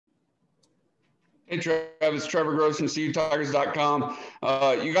Hey, Trev, it's Trevor Gross from CUTigers.com.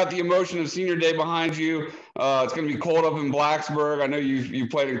 You got the emotion of senior day behind you. It's going to be cold up in Blacksburg. I know you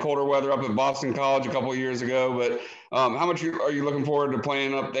played in colder weather up at Boston College a couple of years ago, but how much are you looking forward to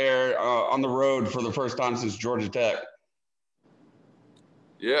playing up there on the road for the first time since Georgia Tech?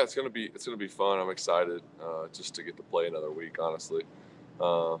 Yeah, it's gonna be fun. I'm excited just to get to play another week. Honestly,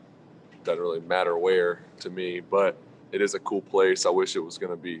 doesn't really matter where to me, but it is a cool place. I wish it was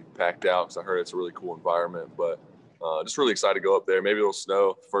going to be packed out because I heard it's a really cool environment. But just really excited to go up there. Maybe it'll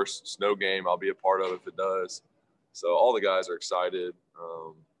snow. First snow game I'll be a part of if it does. So all the guys are excited.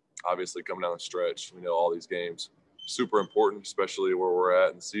 Obviously, coming down the stretch, we know all these games super important, especially where we're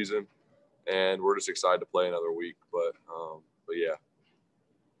at in the season, and we're just excited to play another week. But yeah.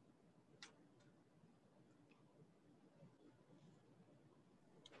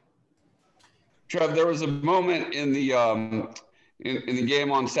 Trev, there was a moment in the in the game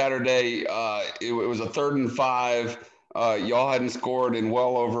on Saturday. It was a 3rd and 5. Y'all hadn't scored in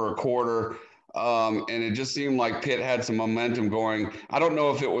well over a quarter, and it just seemed like Pitt had some momentum going. I don't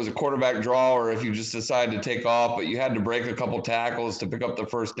know if it was a quarterback draw or if you just decided to take off, but you had to break a couple tackles to pick up the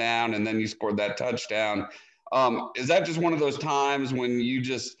first down, and then you scored that touchdown. Is that just one of those times when you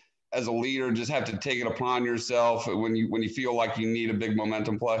just, as a leader, just have to take it upon yourself when you feel like you need a big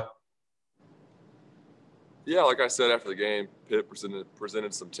momentum play? Yeah, like I said after the game, Pitt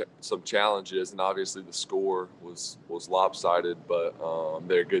presented some challenges, and obviously the score was lopsided. But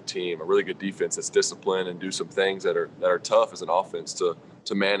they're a good team, a really good defense that's disciplined and do some things that are tough as an offense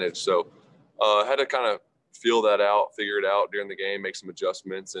to manage. So I had to kind of feel that out, figure it out during the game, make some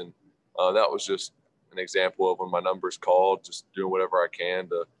adjustments, and that was just an example of when my number's called, just doing whatever I can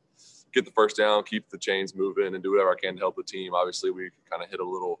to get the first down, keep the chains moving, and do whatever I can to help the team. Obviously, we kind of hit a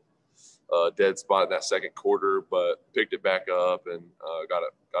little dead spot in that second quarter, but picked it back up and got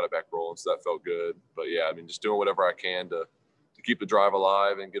it back rolling. So that felt good. But yeah, I mean, just doing whatever I can to keep the drive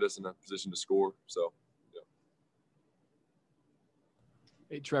alive and get us in a position to score. So, yeah.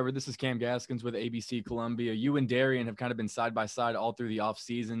 Hey, Trevor, this is Cam Gaskins with ABC Columbia. You and Darian have kind of been side by side all through the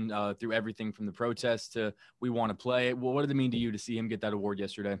offseason, through everything from the protests to we want to play. Well, what did it mean to you to see him get that award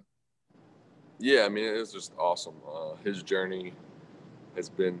yesterday? Yeah, I mean, it was just awesome. His journey has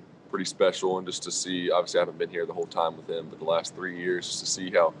been pretty special, and just to see, obviously I haven't been here the whole time with him, but the last 3 years, just to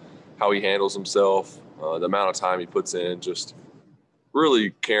see how he handles himself, the amount of time he puts in, just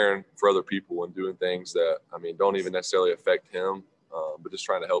really caring for other people and doing things that, I mean, don't even necessarily affect him, but just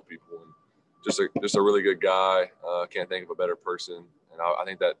trying to help people. And just a really good guy. Can't think of a better person, and I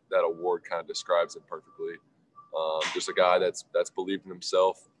think that award kind of describes him perfectly. Just a guy that's believed in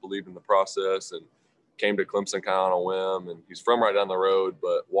himself, believed in the process, and came to Clemson kind of on a whim, and he's from right down the road,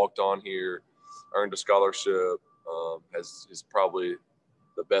 but walked on here, earned a scholarship, is probably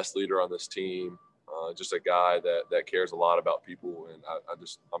the best leader on this team, just a guy that cares a lot about people, and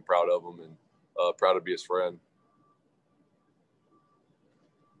I'm proud of him and proud to be his friend.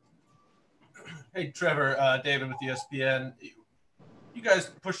 Hey, Trevor, David with ESPN. You guys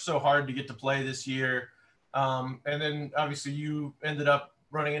pushed so hard to get to play this year, and then obviously you ended up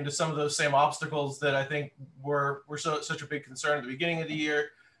running into some of those same obstacles that I think were such a big concern at the beginning of the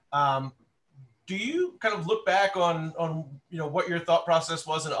year. Do you kind of look back on what your thought process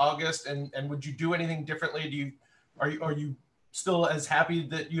was in August, and would you do anything differently? Are you still as happy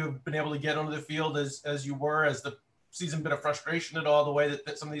that you have been able to get onto the field as you were? Has the season been a frustration at all, the way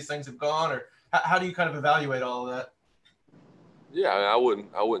that some of these things have gone, or how do you kind of evaluate all of that? Yeah, I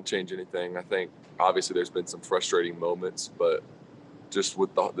wouldn't change anything. I think obviously there's been some frustrating moments, but just with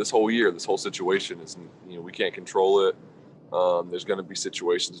this whole year, this whole situation is, we can't control it. There's going to be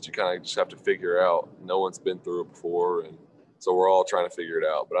situations that you kind of just have to figure out. No one's been through it before, and so we're all trying to figure it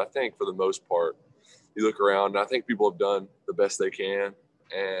out. But I think for the most part, you look around, and I think people have done the best they can,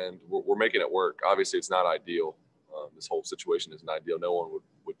 and we're making it work. Obviously, it's not ideal. This whole situation isn't ideal. No one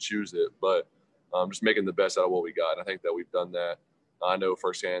would choose it, but just making the best out of what we got. And I think that we've done that. I know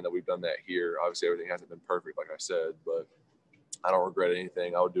firsthand that we've done that here. Obviously, everything hasn't been perfect, like I said, but I don't regret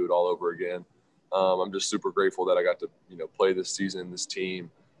anything. I would do it all over again. I'm just super grateful that I got to, play this season, this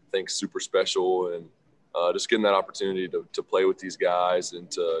team. I think super special, and just getting that opportunity to play with these guys and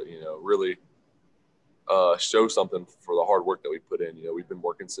to, really show something for the hard work that we put in. We've been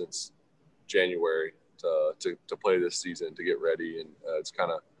working since January to play this season, to get ready, and it's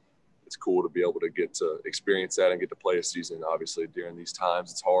cool to be able to get to experience that and get to play a season. Obviously, during these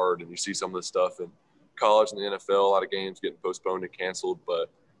times, it's hard, and you see some of the stuff in college and the NFL, a lot of games getting postponed and canceled. But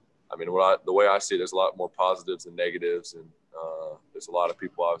I mean, the way I see it, there's a lot more positives than negatives, and there's a lot of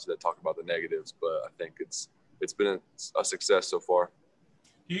people obviously that talk about the negatives, but I think it's been a success so far.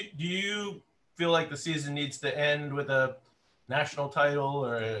 Do you feel like the season needs to end with a national title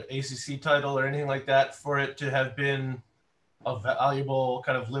or an ACC title or anything like that for it to have been a valuable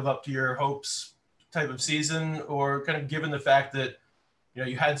kind of live up to your hopes type of season? Or kind of given the fact that, you know,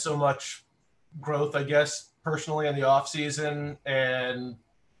 you had so much growth, I guess, personally in the off season, and,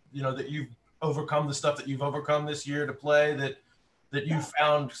 you know, that you've overcome the stuff that you've overcome this year to play, that you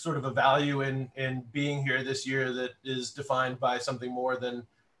found sort of a value in being here this year that is defined by something more than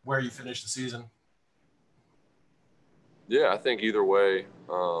where you finished the season? Yeah, I think either way,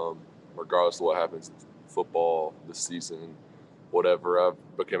 regardless of what happens in football this season, whatever,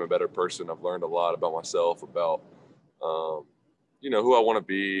 I've become a better person. I've learned a lot about myself, about, who I want to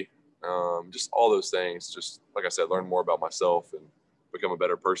be, just all those things. Just like I said, learn more about myself and become a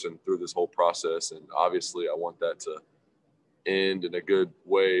better person through this whole process. And obviously I want that to end in a good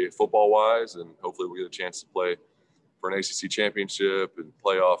way football-wise, and hopefully we get a chance to play for an ACC championship and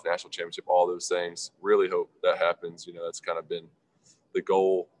playoff, national championship, all those things. Really hope that happens. You know, that's kind of been the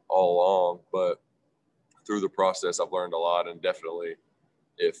goal all along. But through the process, I've learned a lot. And definitely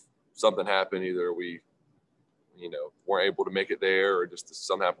if something happened, either we, weren't able to make it there or just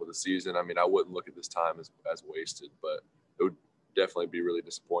something happened with the season, I mean, I wouldn't look at this time as wasted, but it would definitely be really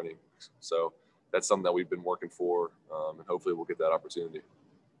disappointing. So that's something that we've been working for, and hopefully we'll get that opportunity.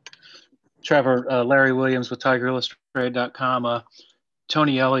 Trevor, Larry Williams with TigerIllustrated.com.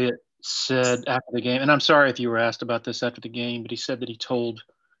 Tony Elliott said after the game, and I'm sorry if you were asked about this after the game, but he said that he told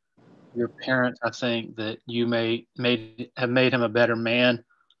your parents, I think, that you have made him a better man.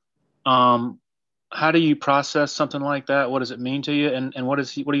 How do you process something like that? What does it mean to you? And what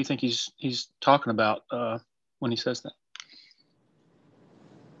do you think he's talking about when he says that?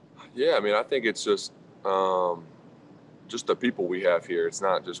 Yeah, I mean, I think it's just the people we have here. It's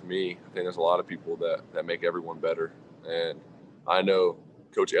not just me. I think there's a lot of people that make everyone better. And I know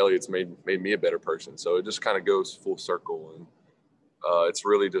Coach Elliott's made me a better person. So it just kind of goes full circle. And it's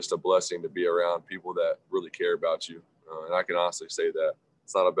really just a blessing to be around people that really care about you. And I can honestly say that.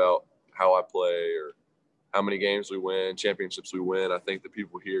 It's not about how I play or how many games we win, championships we win. I think the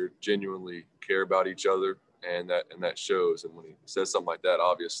people here genuinely care about each other, and that shows. And when he says something like that,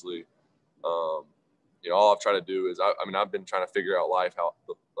 obviously, all I've tried to do is, I've been trying to figure out life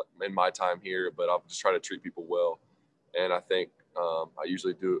in my time here, but I'll just try to treat people well. And I think I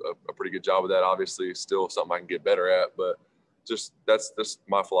usually do a pretty good job of that. Obviously, still something I can get better at, but that's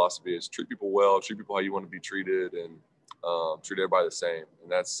my philosophy is treat people well, treat people how you want to be treated, and treat everybody the same.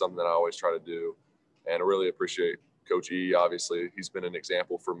 And that's something that I always try to do. And I really appreciate Coach E. Obviously, he's been an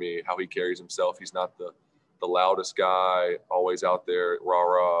example for me, how he carries himself. He's not the loudest guy, always out there,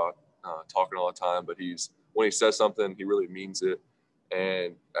 rah-rah, talking all the time. But when he says something, he really means it.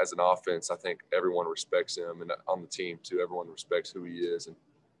 And as an offense, I think everyone respects him. And on the team, too, everyone respects who he is. And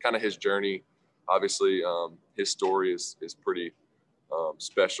kind of his journey, obviously, his story is pretty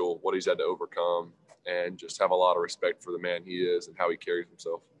special, what he's had to overcome. And just have a lot of respect for the man he is and how he carries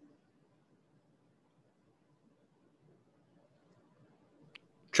himself.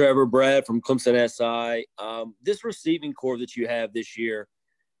 Trevor, Brad from Clemson SI. This receiving core that you have this year,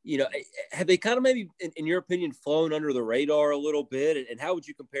 have they kind of maybe, in your opinion, flown under the radar a little bit? And how would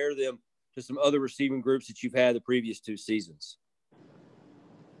you compare them to some other receiving groups that you've had the previous two seasons?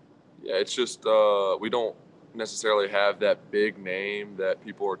 Yeah, it's just we don't necessarily have that big name that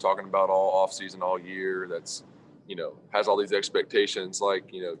people are talking about all offseason, all year, that's, has all these expectations like,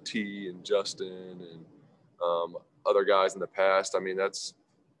 T and Justin and other guys in the past. I mean,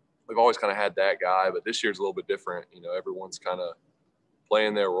 we've always kind of had that guy, but this year's a little bit different. Everyone's kind of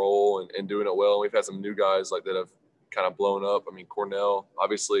playing their role and doing it well. And we've had some new guys like that have kind of blown up. I mean, Cornell,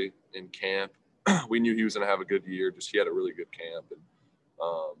 obviously in camp, we knew he was going to have a good year. He had a really good camp and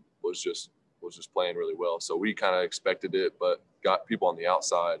was just playing really well. So we kind of expected it, but got people on the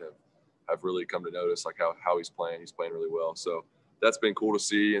outside have really come to notice like how he's playing. He's playing really well. So that's been cool to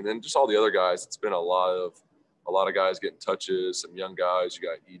see. And then just all the other guys, it's been a lot of guys getting touches, some young guys. You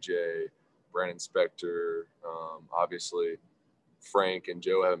got EJ, Brandon Spector, obviously Frank and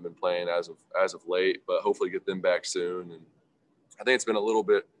Joe haven't been playing as of late, but hopefully get them back soon. And I think it's been a little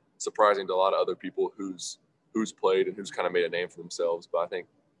bit surprising to a lot of other people who's played and who's kind of made a name for themselves. But I think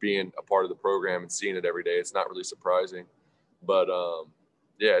being a part of the program and seeing it every day, it's not really surprising. But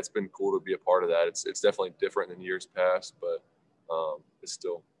yeah, it's been cool to be a part of that. It's definitely different than years past, but it's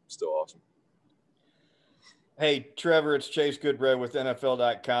still awesome. Hey, Trevor, it's Chase Goodbread with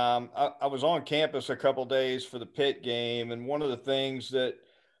NFL.com. I was on campus a couple days for the Pitt game, and one of the things that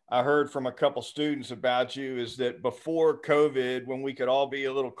I heard from a couple students about you is that before COVID, when we could all be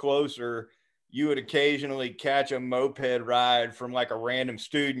a little closer, you would occasionally catch a moped ride from like a random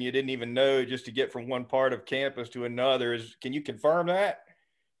student you didn't even know just to get from one part of campus to another. Can you confirm that?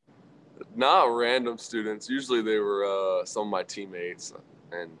 Not random students. Usually they were some of my teammates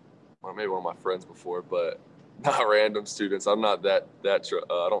and maybe one of my friends before, but not random students. I'm not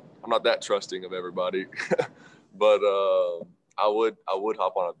I'm not that trusting of everybody, but I would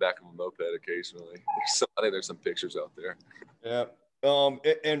hop on the back of a moped occasionally. I think there's some pictures out there. Yeah.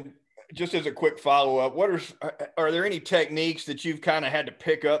 And just as a quick follow-up, are there any techniques that you've kind of had to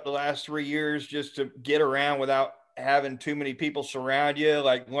pick up the last 3 years just to get around without having too many people surround you,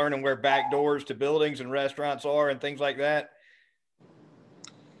 like learning where back doors to buildings and restaurants are and things like that?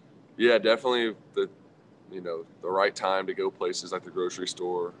 Yeah, definitely the right time to go places like the grocery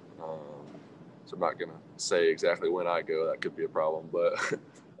store. So I'm not going to say exactly when I go. That could be a problem.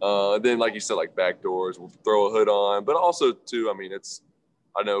 But then, like you said, like back doors, we'll throw a hood on. But also, too, I mean,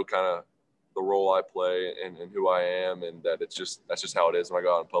 I know kind of the role I play and who I am, and that's just how it is when I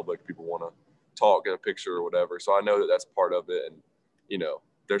go out in public. People want to talk, get a picture or whatever. So I know that that's part of it. And,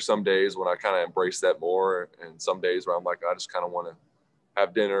 there's some days when I kind of embrace that more, and some days where I'm like, I just kind of want to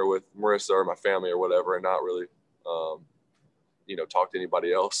have dinner with Marissa or my family or whatever and not really, talk to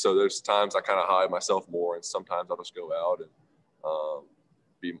anybody else. So there's times I kind of hide myself more, and sometimes I'll just go out and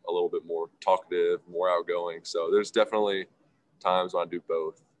be a little bit more talkative, more outgoing. So there's definitely times when I do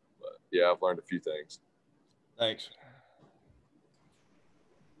both. But yeah, I've learned a few things. Thanks.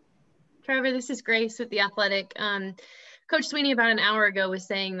 Trevor, this is Grace with The Athletic. Coach Sweeney about an hour ago was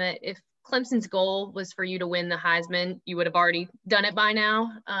saying that if Clemson's goal was for you to win the Heisman, you would have already done it by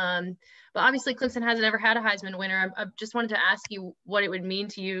now. But obviously Clemson hasn't ever had a Heisman winner. I just wanted to ask you what it would mean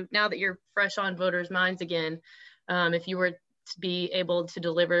to you now that you're fresh on voters' minds again, if you were to be able to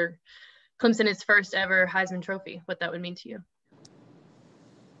deliver Clemson its first ever Heisman Trophy, what that would mean to you.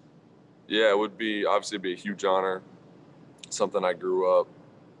 Yeah, it would be obviously be a huge honor, something I grew up.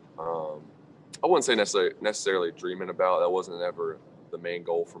 I wouldn't say necessarily dreaming about. That wasn't ever the main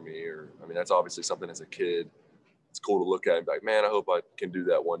goal for me. That's obviously something as a kid. It's cool to look at and be like, man, I hope I can do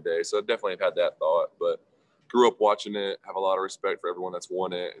that one day. So I definitely have had that thought, but grew up watching it, have a lot of respect for everyone that's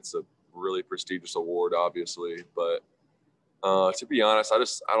won it. It's a really prestigious award, obviously, but to be honest,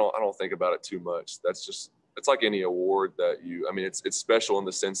 I don't think about it too much. It's like any award that it's special in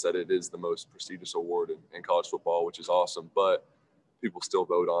the sense that it is the most prestigious award in college football, which is awesome, but people still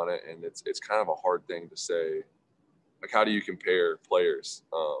vote on it. And it's kind of a hard thing to say. Like, how do you compare players?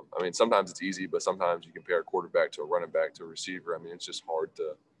 Sometimes it's easy, but sometimes you compare a quarterback to a running back to a receiver. It's just hard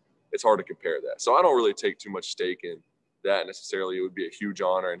to compare that. So I don't really take too much stake in that necessarily. It would be a huge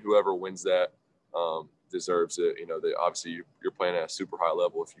honor, and whoever wins that deserves it. Obviously you're playing at a super high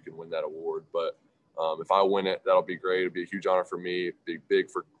level if you can win that award. But if I win it, that'll be great. It'd be a huge honor for me. It'd be big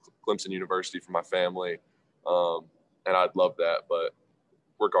for Clemson University, for my family, and I'd love that. But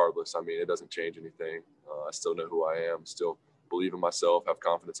regardless, it doesn't change anything. I still know who I am, still believe in myself, have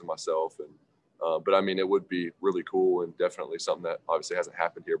confidence in myself. But it would be really cool and definitely something that obviously hasn't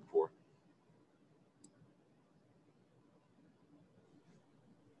happened here before.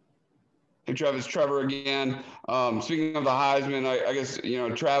 Hey, Travis, Trevor again. Speaking of the Heisman, I guess,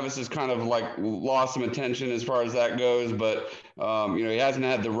 Travis has kind of like lost some attention as far as that goes, but, he hasn't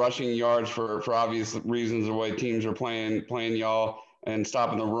had the rushing yards for obvious reasons, the way teams are playing y'all and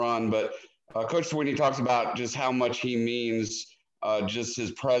stopping the run. But Coach Sweeney talks about just how much he means, just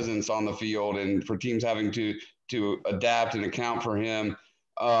his presence on the field, and for teams having to adapt and account for him.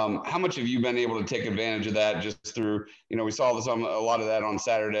 How much have you been able to take advantage of that just through, we saw a lot of that on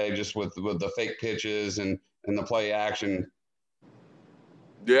Saturday, just with the fake pitches and the play action?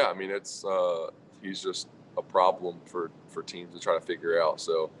 Yeah, he's just a problem for teams to try to figure out.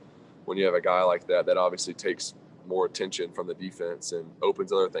 So when you have a guy like that obviously takes more attention from the defense and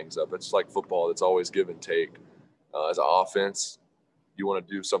opens other things up. It's like football. It's always give and take. As an offense, you want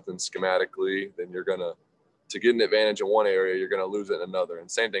to do something schematically, then you're going to get an advantage in one area, you're going to lose it in another. And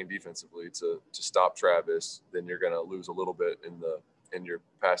same thing defensively, to stop Travis, then you're going to lose a little bit in your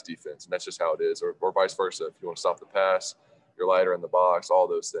pass defense. And that's just how it is, or vice versa. If you want to stop the pass, you're lighter in the box, all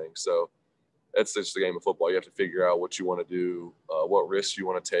those things. So it's just the game of football. You have to figure out what you want to do, what risks you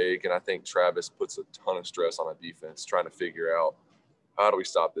want to take. And I think Travis puts a ton of stress on a defense trying to figure out, how do we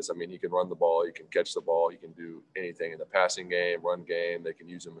stop this? He can run the ball, he can catch the ball, he can do anything in the passing game, run game. They can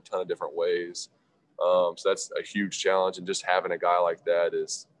use him a ton of different ways. So that's a huge challenge. And just having a guy like that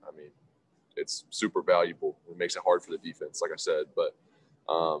is, it's super valuable. It makes it hard for the defense, like I said. But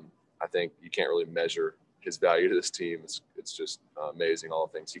I think you can't really measure his value to this team. It's just amazing, all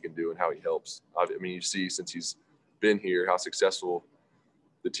the things he can do and how he helps. You see since he's been here how successful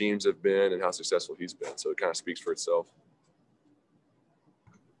the teams have been and how successful he's been. So it kind of speaks for itself.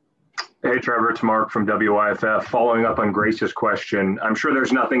 Hey, Trevor, it's Mark from WIFF. Following up on Grace's question, I'm sure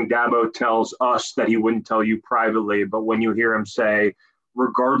there's nothing Dabo tells us that he wouldn't tell you privately, but when you hear him say,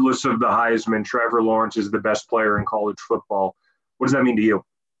 regardless of the Heisman, Trevor Lawrence is the best player in college football, what does that mean to you?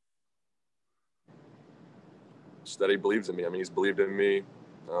 Just that he believes in me. I mean, he's believed in me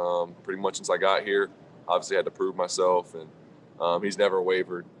pretty much since I got here. Obviously, I had to prove myself, and he's never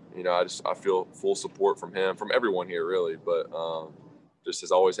wavered. You know, I feel full support from him, from everyone here, really, but just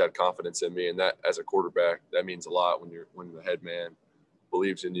has always had confidence in me, and that as a quarterback, that means a lot when the head man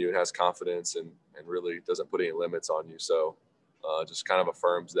believes in you and has confidence and really doesn't put any limits on you. So just kind of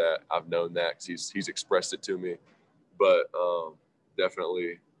affirms that. I've known that because he's expressed it to me, but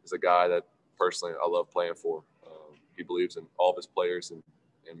definitely is a guy that personally I love playing for. He believes in all of his players and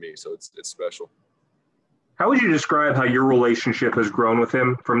me, so it's special. How would you describe how your relationship has grown with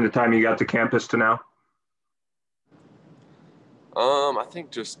him from the time you got to campus to now? I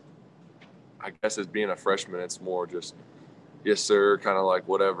think I guess as being a freshman, it's more just, yes, sir, kind of like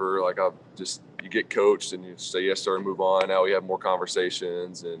whatever. Like you get coached and you say, yes, sir, and move on. Now we have more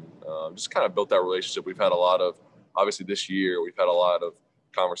conversations and just kind of built that relationship. We've had a lot of, obviously this year, we've had a lot of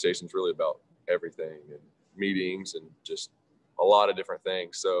conversations really about everything and meetings and just a lot of different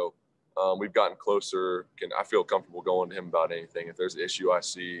things. So we've gotten closer. I feel comfortable going to him about anything. If there's an issue I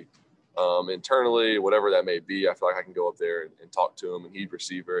see internally, whatever that may be, I feel like I can go up there and talk to him and he'd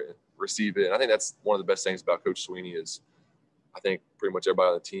receive it. And I think that's one of the best things about Coach Sweeney is I think pretty much everybody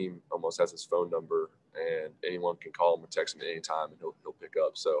on the team almost has his phone number and anyone can call him or text him at any time and he'll pick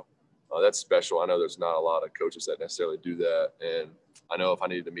up. So that's special. I know there's not a lot of coaches that necessarily do that. And I know if I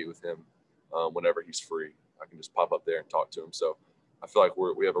needed to meet with him whenever he's free, I can just pop up there and talk to him. So I feel like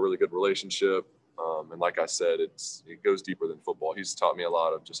we have a really good relationship. And like I said, it goes deeper than football. He's taught me a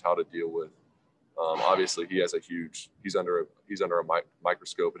lot of just how to deal with. Obviously, he's under a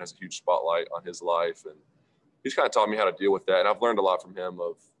microscope and has a huge spotlight on his life, and he's kind of taught me how to deal with that. And I've learned a lot from him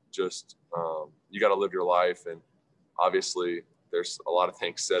of just you got to live your life. And obviously, there's a lot of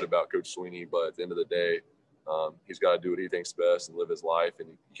things said about Coach Sweeney, but at the end of the day, he's got to do what he thinks best and live his life. And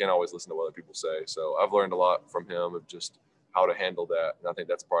you can't always listen to what other people say. So I've learned a lot from him of just how to handle that, and I think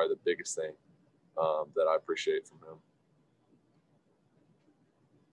that's probably the biggest thing that I appreciate from him.